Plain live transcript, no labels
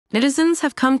Netizens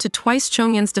have come to Twice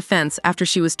Jeongyeon's defense after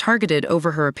she was targeted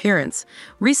over her appearance.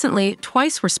 Recently,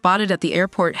 Twice were spotted at the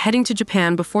airport heading to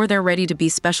Japan before they're ready to be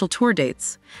special tour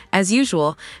dates. As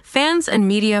usual, fans and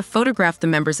media photographed the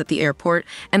members at the airport,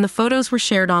 and the photos were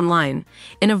shared online.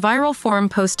 In a viral forum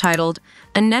post titled,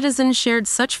 "A netizen shared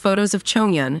such photos of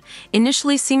Jeongyeon,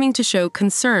 initially seeming to show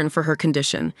concern for her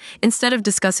condition. Instead of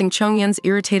discussing Jeongyeon's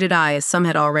irritated eye as some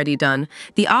had already done,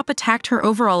 the op attacked her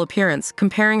overall appearance,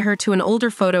 comparing her to an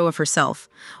older photo of herself.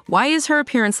 Why is her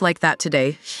appearance like that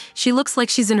today? She looks like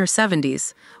she's in her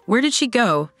 70s. Where did she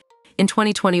go?" In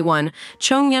 2021,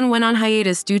 Jeongyeon went on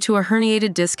hiatus due to a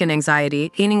herniated disc and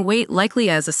anxiety, gaining weight likely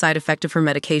as a side effect of her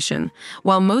medication.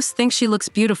 While most think she looks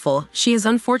beautiful, she has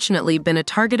unfortunately been a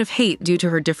target of hate due to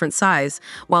her different size.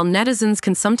 While netizens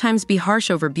can sometimes be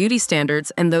harsh over beauty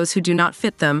standards and those who do not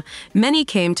fit them, many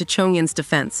came to Jeongyeon's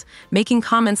defense, making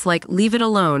comments like, "Leave it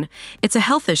alone. It's a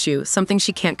health issue, something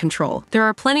she can't control. There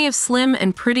are plenty of slim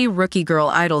and pretty rookie girl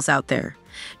idols out there.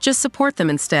 Just support them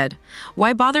instead.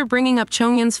 Why bother bringing up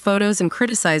Jeongyeon's photos and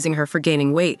criticizing her for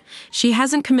gaining weight? She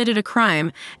hasn't committed a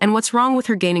crime, and what's wrong with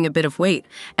her gaining a bit of weight?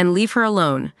 And leave her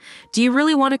alone. Do you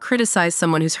really want to criticize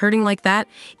someone who's hurting like that?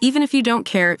 Even if you don't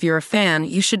care if you're a fan,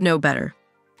 you should know better."